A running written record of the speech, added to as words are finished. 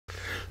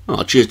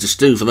Oh, cheers to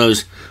Stu for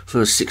those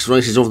first 6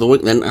 races of the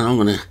week then, and I'm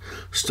going to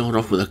start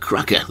off with a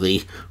cracker,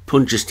 the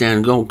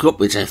Punchestown Gold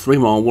Cup. It's a 3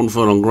 mile 1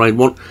 furlong grade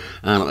 1,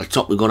 and at the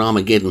top we've got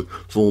Armageddon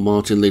for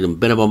Martin Leedham,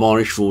 Better Bob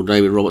Irish for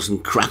David Robertson,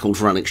 Crackled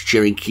for Alex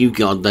Cherry,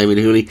 Q-Card David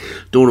Hooley,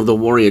 Dawn of the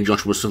Warrior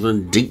Joshua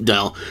Sutherland,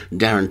 Deepdale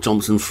Darren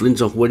Thompson,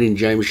 Flintoff Wedding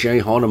James Shea,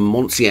 Harlem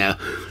Monsiau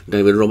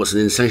David Robertson,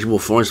 Insatiable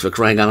Forest for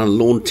Craig Allen,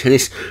 Lawn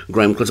Tennis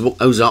Graham Clutterbuck,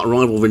 Ozark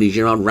Rival Vinnie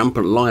Gerard,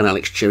 Rampant Lion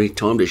Alex Cherry,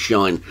 Time to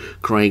Shine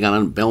Craig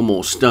Allen,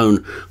 Belmore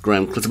Stone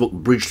Graham Clutterbuck,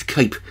 Bridged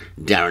Cape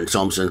Darren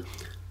Thompson,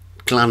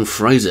 Clan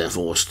Fraser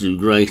for Stu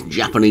Gray,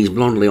 Japanese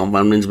Blonde Leon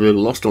Van Linsberg,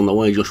 Lost on the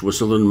Way Joshua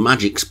Sutherland,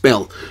 Magic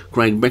Spell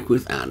Craig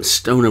Beckwith, and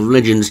Stone of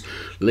Legends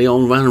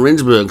Leon Van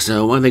Rensburg.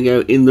 So away they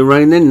go in the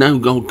rain then. No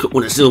Gold Cup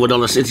winner Silver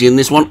Dollar City in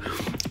this one,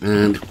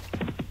 and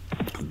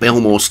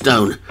Belmore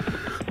Stone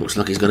looks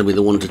like he's going to be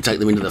the one to take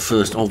them into the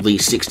first of the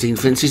 16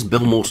 fences.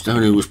 Belmore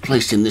Stone, who was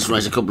placed in this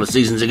race a couple of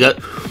seasons ago,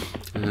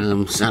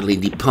 sadly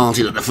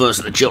departed at the first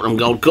of the Cheltenham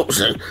Gold Cup,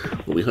 so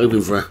we'll be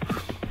hoping for a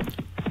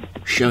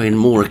showing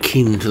more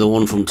akin to the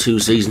one from 2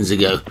 seasons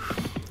ago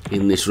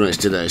in this race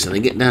today. So they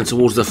get down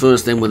towards the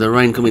first then with the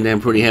rain coming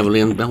down pretty heavily,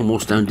 and Belmore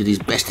Stone did his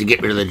best to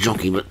get rid of the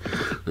jockey, but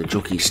the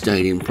jockey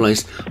stayed in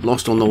place.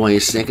 Lost on the Way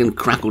is second,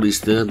 Crackled is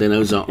third, then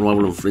Ozark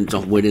Rival and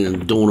Flintoff Wedding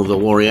and Dawn of the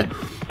Warrior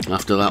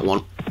after that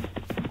one,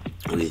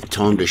 with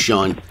Time to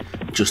Shine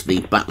just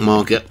the back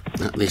marker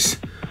at this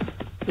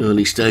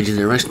early stage of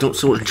the race. Not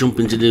so much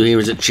jumping to do here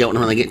as at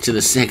Cheltenham. They get to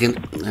the second,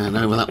 and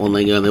over that one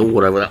they go. They're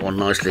all over that one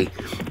nicely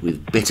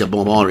with Better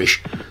Bob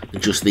Irish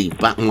just the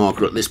back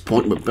marker at this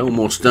point, but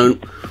Belmore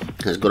Stone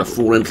has got a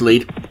 4-length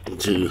lead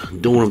to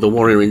Dawn of the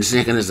Warrior in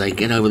second as they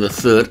get over the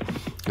third,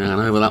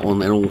 and over that one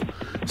they're all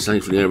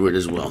safely over it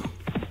as well,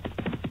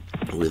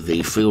 with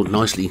the field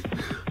nicely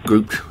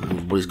grouped.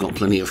 Everybody's got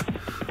plenty of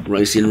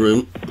racing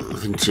room.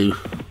 Nothing too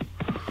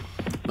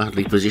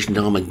badly positioned.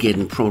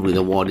 Armageddon probably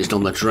the widest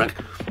on the track,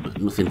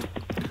 but nothing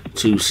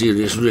too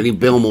serious really.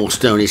 Belmore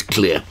Stone is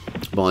clear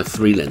by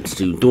 3 lengths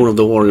to Dawn of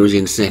the Warrior is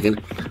in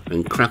second,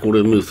 and Crackled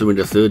has moved through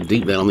into third.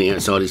 Deepdale on the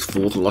outside is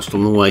fourth, Lost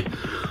on the Way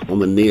on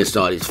the near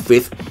side is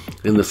fifth.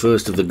 Then the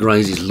first of the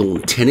greys is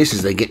Lawn Tennis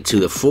as they get to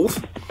the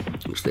fourth,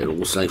 which they're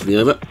all safely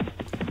over.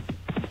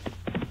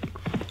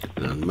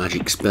 And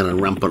Magic Spell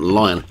and Rampant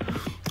Lion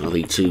are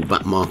the 2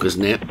 back markers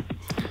now,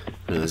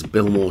 as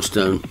Belmore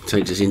Stone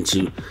takes us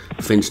into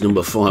fence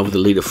number 5 with a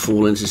lead of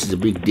 4 lengths. This is a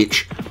big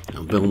ditch,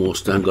 and Belmore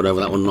Stone got over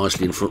that one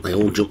nicely in front. They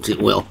all jumped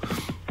it well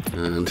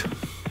and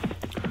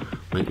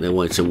make their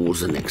way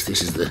towards the next.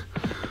 This is the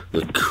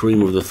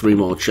cream of the 3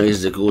 mile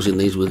chases, of course, in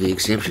these, with the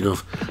exception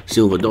of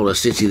Silver Dollar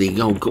City. The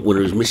Gold Cup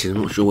winner is missing.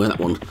 I'm not sure where that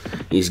one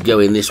is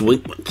going this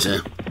week, but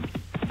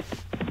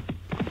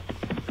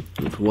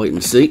we'll wait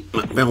and see.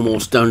 Belmore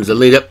Stone's the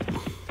leader.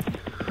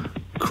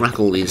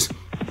 Crackle is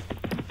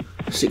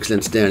 6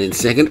 lengths down in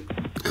second,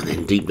 and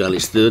then Deepdale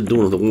is third,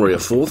 Dawn of the Warrior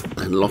fourth,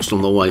 and Lost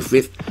on the Way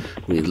fifth,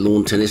 with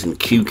Lawn Tennis and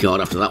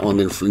Q-Card after that one,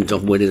 then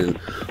Flintoff Wedding and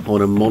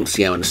Harlem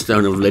Monsiau and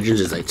Stone of Legends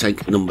as they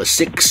take number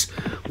 6,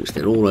 which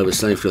they're all over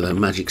safely, though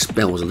Magic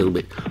Spell was a little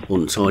bit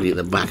untidy at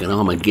the back, and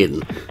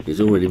Armageddon is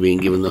already being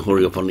given the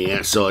hurry up on the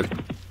outside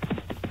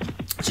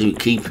to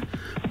keep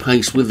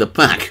pace with the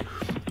pack.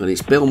 But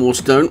it's Belmore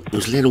Stone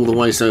who's led all the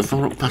way so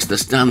far, up past the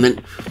stand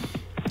then.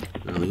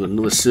 We've got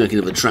another circuit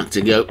of the track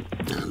to go,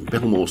 and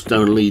Belmore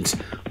Stone leads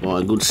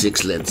by a good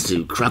 6 lengths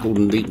to Crackled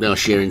and Deepdale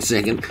sharing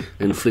second,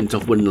 then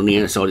Flintoff Wedding on the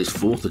outside is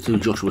fourth. The 2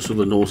 Joshua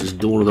Sutherland horses,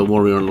 Dawn of the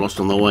Warrior and Lost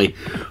on the Way,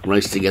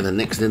 race together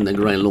next. Then the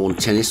Grey Lawn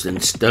Tennis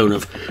and Stone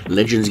of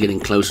Legends getting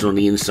closer on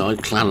the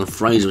inside. Clan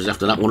Fraser is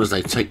after that one as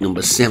they take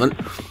number 7.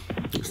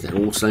 So they're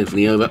all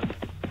safely over.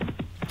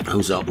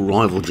 Ozark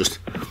Rival just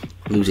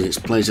losing its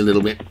place a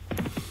little bit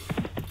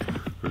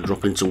and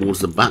dropping towards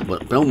the back,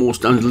 but Belmore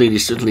Stone's lead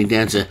is certainly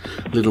down to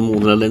a little more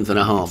than a length and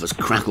a half as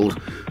Crackled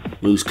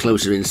moves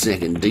closer in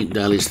second.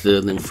 Deepdale is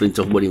third, and then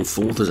Flintoff Wedding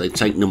fourth as they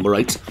take number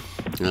 8,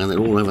 and they're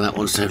all over that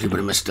one safely, but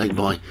a mistake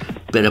by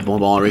Better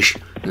Bob Irish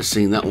has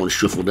seen that one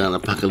shuffle down the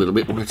pack a little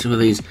bit. 1 or 2 of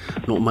these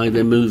not made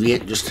their move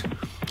yet, just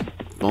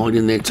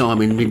biding their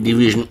time in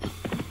mid-division.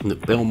 The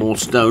Belmore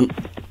Stone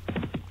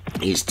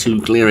is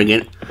 2 clear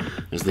again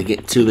as they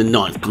get to the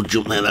 9th. Good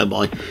jump there though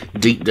by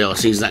Deepdale,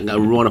 sees that go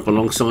right up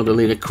alongside the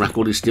leader.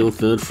 Crackled is still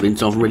third,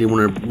 Flintoff Ready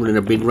running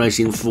a big race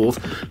in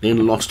 4th,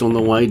 then Lost on the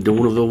Way,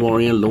 Dawn of the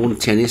Warrior, Lawn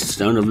Tennis,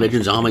 Stone of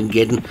Legends,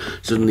 Armageddon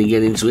suddenly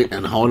get into it,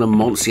 and Harlem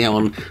Monsiau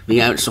on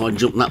the outside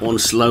jump that one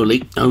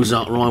slowly.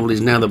 Ozark Rival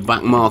is now the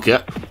back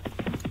marker,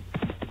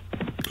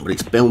 but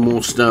it's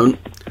Belmore Stone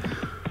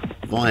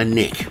by a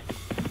neck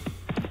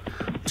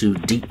to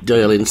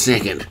Deepdale in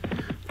second.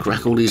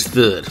 Crackled is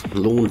third,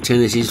 Lawn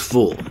Tennis is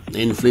 4th,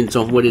 Then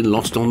Flintoff Wedding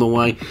lost on the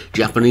way.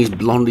 Japanese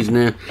Blonde is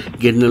now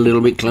getting a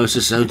little bit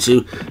closer, so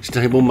too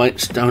stablemate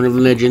Stone of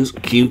Legends.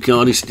 Q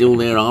Card is still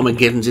there.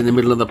 Armageddon's in the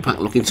middle of the pack,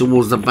 looking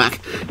towards the back.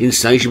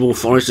 Insatiable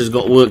Forest has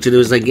got work to do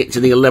as they get to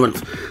the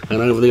 11th.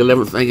 And over the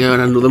 11th they go,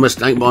 and another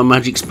mistake by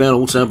Magic Spell.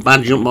 Also a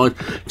bad jump by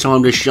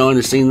Time to Shine.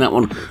 Has seen that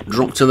one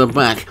drop to the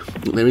back.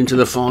 They're into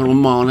the final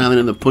mile now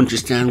in the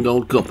Punchestown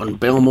Gold Cup, and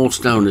Belmore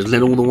Stone has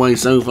led all the way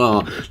so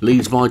far.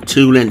 Leads by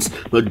 2 lengths,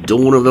 but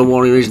Dawn of the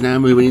Warrior is now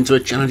moving into a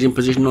challenging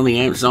position on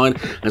the outside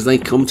as they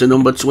come to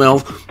number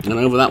 12, and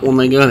over that one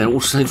they go. They're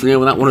all safely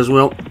over that one as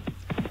well.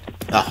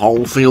 The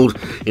whole field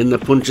in the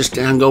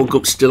Punchestown Gold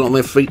Cup still on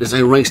their feet as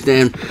they race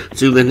down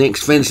to the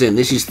next fence in.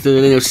 This is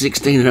 13 of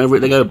 16, and over it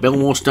they go.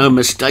 Belmore Stone,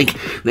 mistake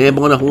there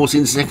by the horse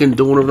in second.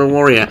 Dawn of the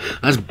Warrior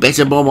as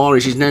Better Bob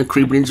Irish is now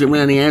creeping into it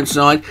around the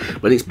outside,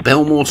 but it's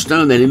Belmore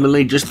Stone then in the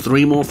lead. Just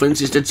 3 more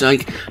fences to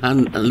take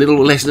and a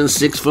little less than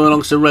 6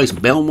 furlongs to race.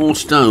 Belmore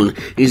Stone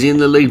is in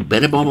the lead.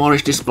 Better Bob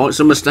Irish, despite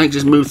some mistakes,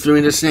 has moved through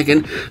into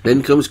second.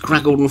 Then comes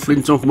Crackled and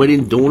Flintoff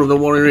Wedding. Dawn of the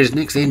Warrior is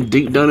next. Then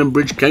Deep Down and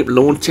Bridge Cape.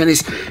 Lawn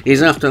Tennis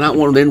is after that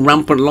one. Then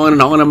Rampant Lion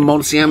and Island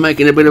Monsier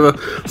making a bit of a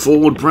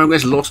forward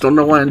progress. Lost on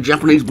the way, and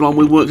Japanese Blonde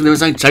with work to do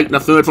as they take the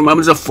third from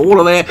moments. A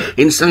faller there.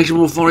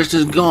 Insatiable Forest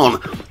has gone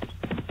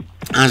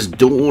as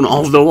Dawn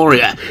of the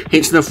Warrior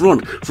hits the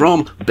front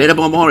from Better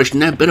Bob Irish.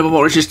 Now Better Bob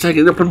Irish is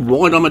taking it up and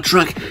wide on the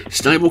track.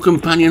 Stable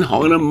companion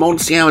Highland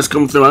Monsier has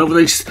come through over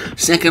the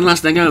second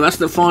last they go. That's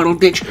the final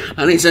ditch,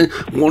 and it's a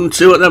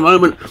 1-2 at the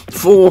moment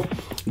for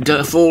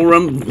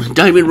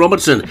David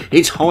Robertson.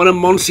 It's Highland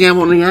Monsier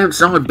on the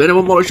outside, Better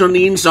Bob Irish on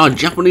the inside.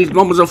 Japanese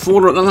Bombers are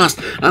forward at the last,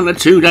 and the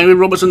 2 David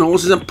Robertson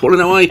horses are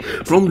pulling away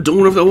from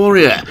Dawn of the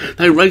Warrior.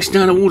 They race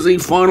down towards the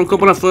final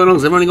couple of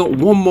furlongs. They've only got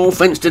 1 more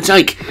fence to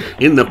take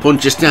in the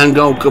Punchestown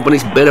Gold Cup, and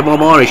it's Better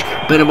Bob Irish.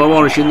 Better Bob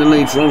Irish in the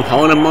lead from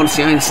Highland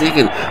Monsier in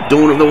second.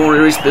 Dawn of the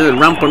Warrior is third.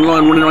 Rampant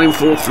Lion running on in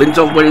fourth.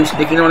 Flintoff Wedding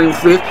sticking on in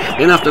fifth.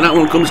 Then after that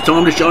one comes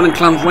Time to Shine and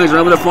Clan Fraser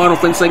over the final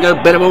fence. They go.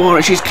 Better Bob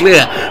Irish is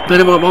clear.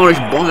 Better Bob Irish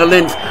by a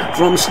length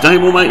from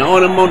stablemate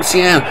Highland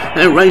Monsier.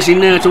 They're racing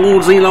now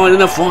towards the line in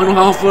the final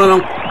half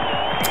furlong.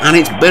 And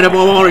it's Better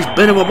Bob Irish.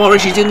 Better Bob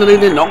Irish is in the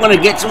lead. They're not going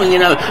to get to it, you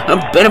know. And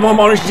Better Bob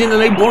Irish is in the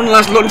lead. One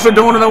last look for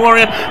Dawn of the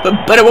Warrior.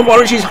 But Better Bob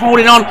Irish is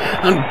holding on.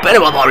 And Better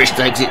Bob Irish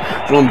takes it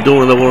from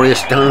Dawn of the Warrior.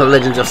 Stone of the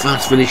Legends are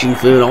fast finishing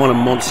third. Island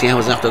Monsier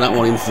was after that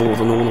one in fourth,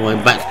 and all the way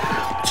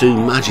back to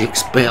Magic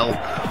Spell,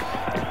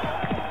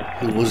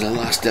 who was the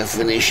last to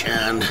finish.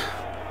 And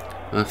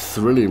a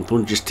thrilling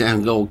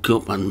Punchestown Gold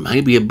Cup, and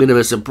maybe a bit of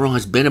a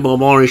surprise. Better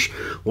Bob Irish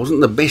wasn't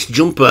the best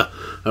jumper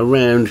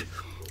around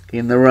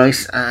in the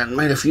race and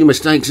made a few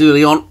mistakes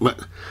early on,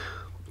 but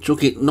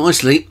took it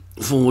nicely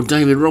for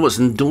David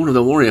Robertson. Dawn of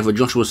the Warrior for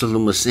Joshua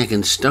Sutherland was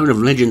second. Stone of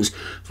Legends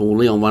for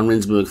Leon Van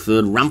Rensburg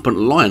third. Rampant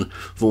Lion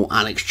for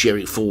Alex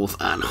Cherry fourth,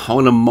 and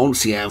Highland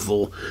Monsier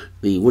for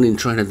the winning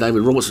trainer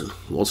David Robertson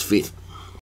was fifth.